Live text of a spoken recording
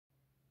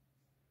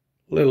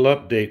Little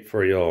update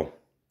for y'all.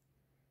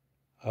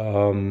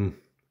 I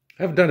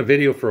haven't done a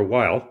video for a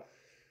while.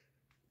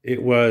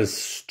 It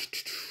was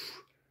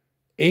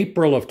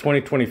April of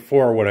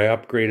 2024 when I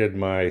upgraded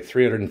my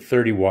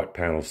 330 watt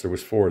panels. There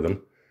was 4 of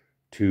them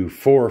to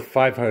 4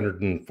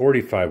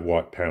 545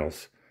 watt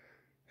panels.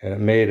 And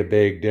it made a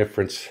big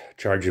difference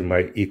charging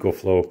my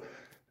Ecoflow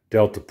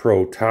Delta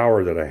Pro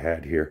tower that I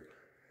had here.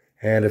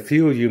 And a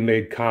few of you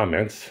made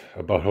comments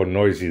about how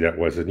noisy that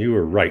was, and you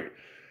were right.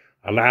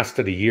 I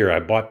lasted a year. I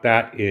bought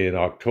that in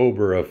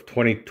October of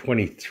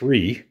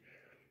 2023,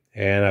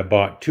 and I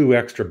bought 2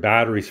 extra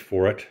batteries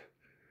for it.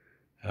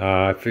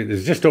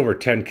 There's just over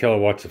 10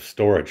 kilowatts of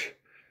storage.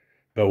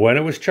 But when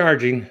it was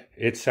charging,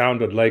 it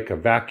sounded like a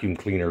vacuum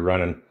cleaner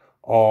running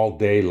all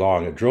day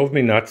long. It drove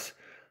me nuts.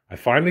 I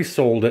finally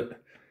sold it,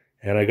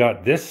 and I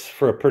got this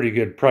for a pretty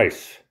good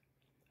price.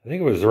 I think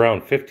it was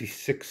around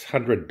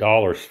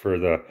 $5,600 for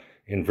the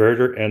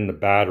inverter and the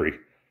battery.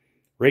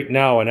 Right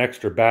now, an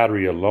extra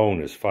battery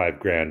alone is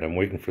 $5,000. I'm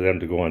waiting for them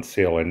to go on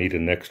sale. I need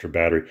an extra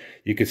battery.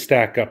 You could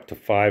stack up to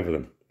 5 of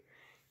them.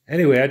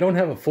 Anyway, I don't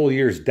have a full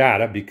year's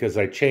data because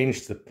I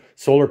changed the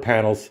solar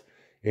panels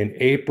in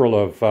April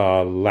of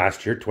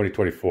last year,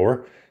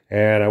 2024,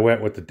 and I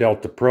went with the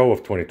Delta Pro of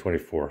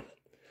 2024.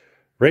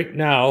 Right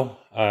now,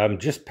 I'm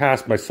just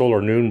past my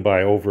solar noon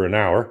by over an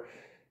hour,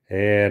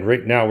 and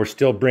right now we're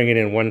still bringing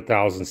in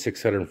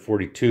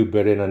 1,642,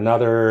 but in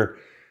another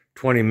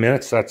 20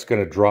 minutes, that's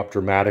going to drop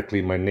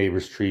dramatically. My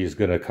neighbor's tree is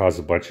going to cause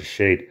a bunch of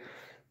shade.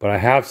 But I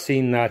have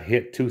seen that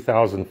hit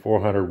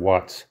 2,400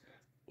 watts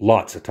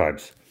lots of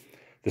times.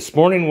 This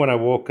morning when I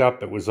woke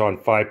up, it was on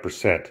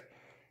 5%.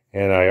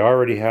 And I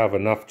already have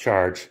enough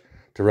charge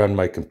to run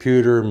my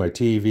computer, my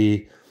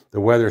TV,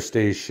 the weather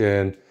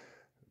station,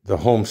 the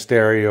home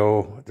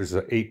stereo. There's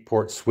an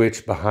 8-port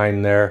switch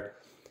behind there.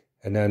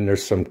 And then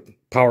there's some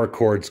power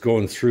cords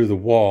going through the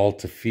wall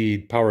to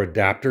feed power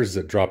adapters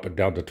that drop it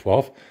down to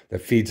 12.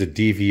 That feeds a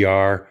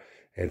DVR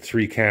and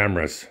 3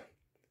 cameras.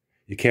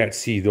 You can't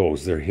see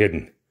those, they're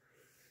hidden.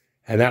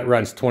 And that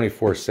runs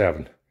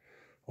 24/7.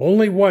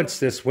 Only once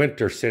this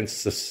winter,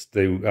 since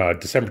the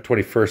December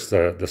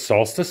 21st, the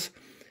solstice,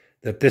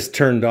 that this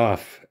turned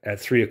off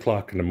at 3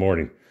 o'clock in the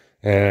morning.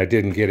 And I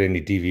didn't get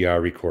any DVR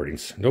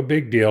recordings. No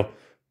big deal.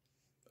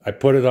 I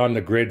put it on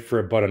the grid for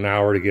about an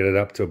hour to get it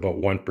up to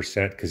about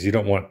 1% because you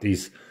don't want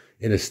these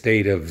in a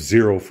state of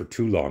 0 for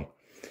too long.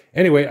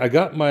 Anyway, I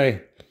got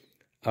my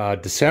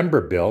December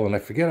bill, and I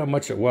forget how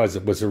much it was.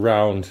 It was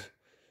around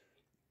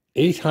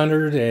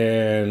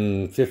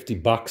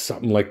 $850,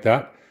 something like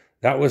that.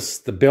 That was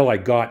the bill I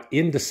got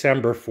in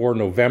December for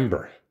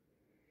November.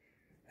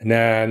 And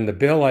then the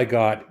bill I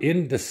got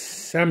in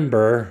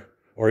December,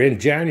 or in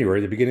January,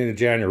 the beginning of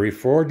January,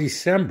 for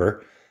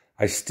December,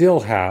 I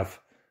still have,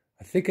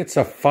 I think it's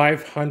a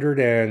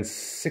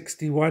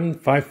 $561,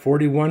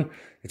 $541.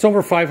 It's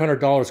over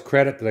 $500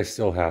 credit that I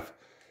still have.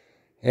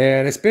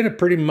 And it's been a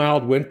pretty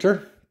mild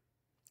winter.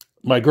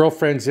 My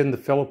girlfriend's in the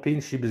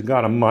Philippines. She's been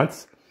gone a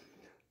month.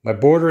 My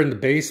boarder in the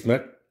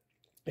basement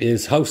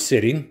is house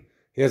sitting.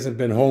 He hasn't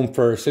been home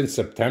since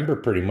September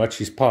pretty much.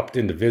 He's popped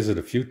in to visit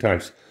a few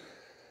times.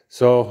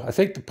 So I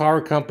think the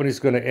power company's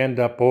going to end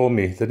up owing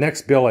me. The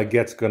next bill I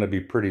get's going to be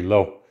pretty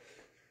low.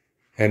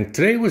 And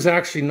today was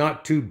actually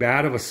not too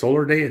bad of a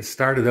solar day. It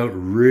started out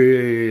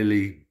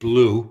really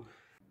blue.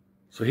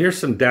 So here's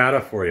some data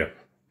for you.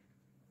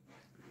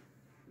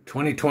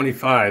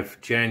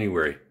 2025,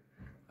 January.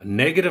 A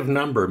negative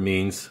number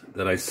means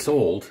that I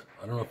sold,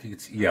 I don't know if you can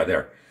see, yeah,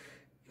 there.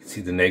 You can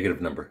see the negative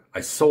number.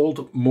 I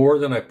sold more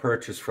than I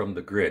purchased from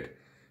the grid.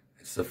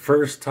 It's the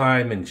first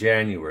time in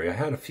January. I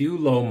had a few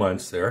low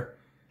months there,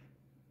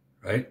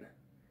 right?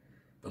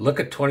 But look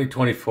at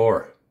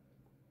 2024.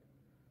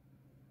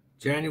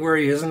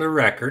 January isn't a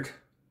record.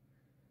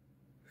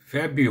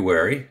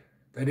 February,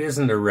 that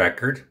isn't a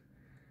record.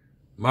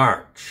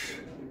 March,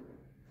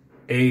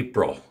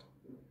 April,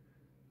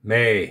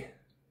 May,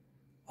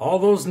 all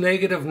those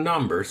negative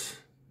numbers,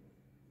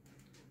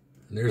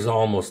 and there's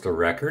almost a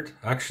record.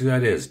 Actually,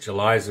 that is.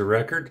 July's a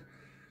record.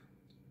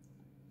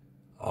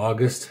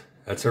 August,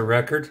 that's a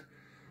record.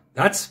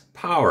 That's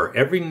power.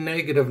 Every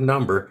negative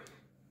number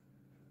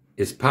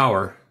is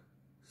power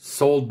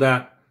sold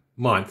that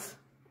month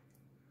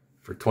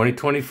for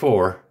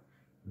 2024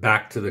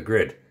 back to the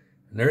grid.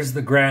 And there's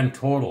the grand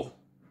total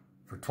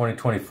for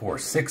 2024,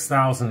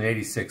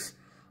 6,086,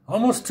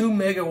 almost 2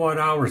 megawatt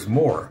hours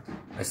more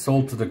I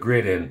sold to the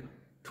grid in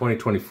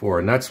 2024.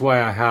 And that's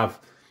why I have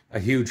a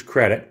huge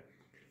credit.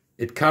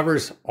 It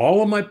covers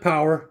all of my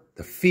power,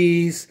 the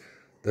fees,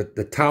 the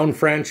town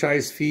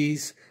franchise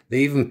fees. They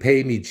even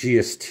pay me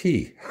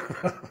GST.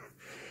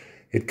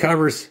 It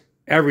covers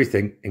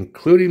everything,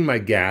 including my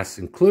gas,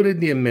 including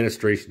the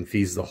administration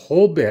fees, the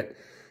whole bit.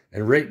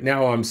 And right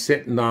now I'm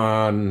sitting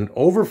on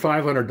over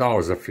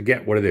 $500. I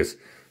forget what it is.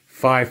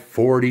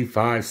 540,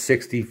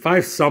 560,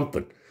 5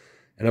 something.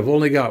 And I've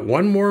only got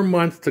 1 more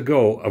month to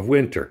go of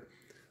winter.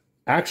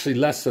 Actually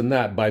less than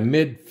that. By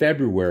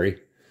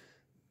mid-February,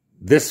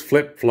 this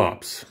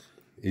flip-flops.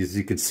 As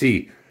you can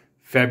see,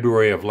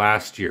 February of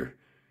last year.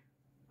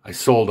 I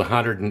sold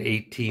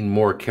 118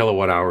 more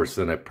kilowatt hours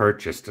than I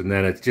purchased, and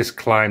then it just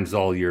climbs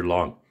all year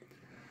long.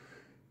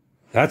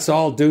 That's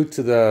all due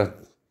to the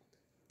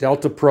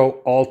Delta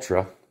Pro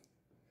Ultra,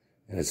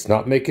 and it's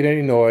not making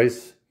any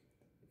noise.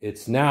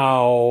 It's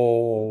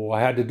now, I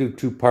had to do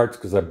 2 parts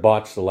because I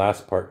botched the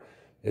last part.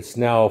 It's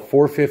now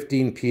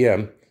 4:15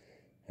 p.m.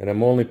 and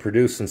I'm only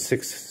producing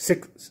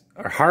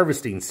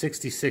harvesting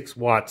 66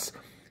 watts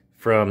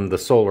from the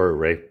solar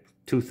array,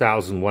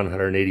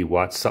 2,180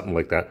 watts, something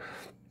like that.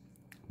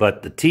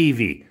 But the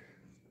TV,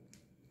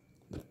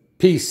 the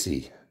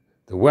PC,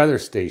 the weather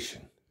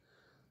station,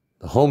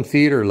 the home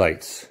theater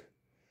lights,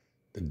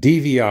 the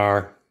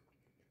DVR,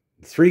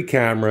 the 3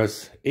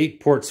 cameras,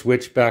 8-port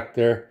switch back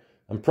there.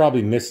 I'm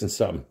probably missing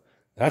something.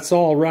 That's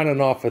all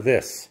running off of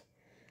this.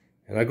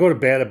 And I go to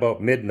bed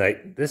about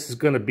midnight. This is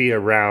going to be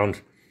around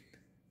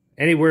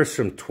anywhere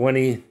from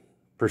 20%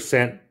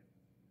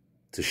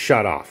 to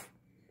shut off.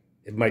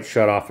 It might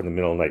shut off in the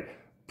middle of the night.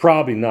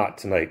 Probably not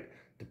tonight.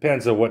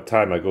 Depends on what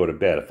time I go to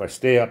bed. If I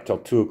stay up till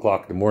 2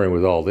 o'clock in the morning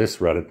with all this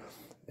running,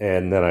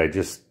 and then I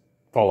just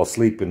fall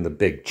asleep in the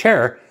big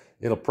chair,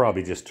 it'll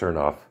probably just turn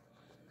off.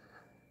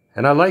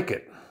 And I like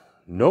it.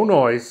 No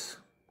noise.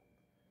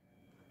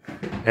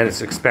 And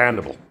it's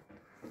expandable.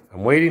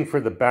 I'm waiting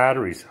for the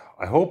batteries.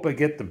 I hope I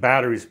get the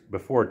batteries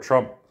before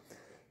Trump,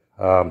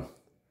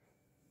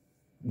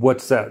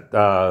 what's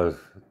that,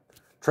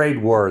 trade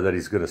war that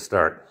he's going to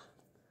start.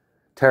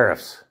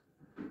 Tariffs.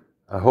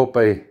 I hope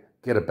I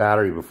get a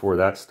battery before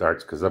that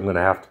starts, because I'm going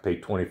to have to pay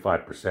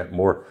 25%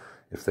 more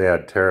if they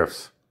add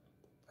tariffs.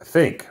 I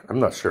think. I'm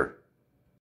not sure.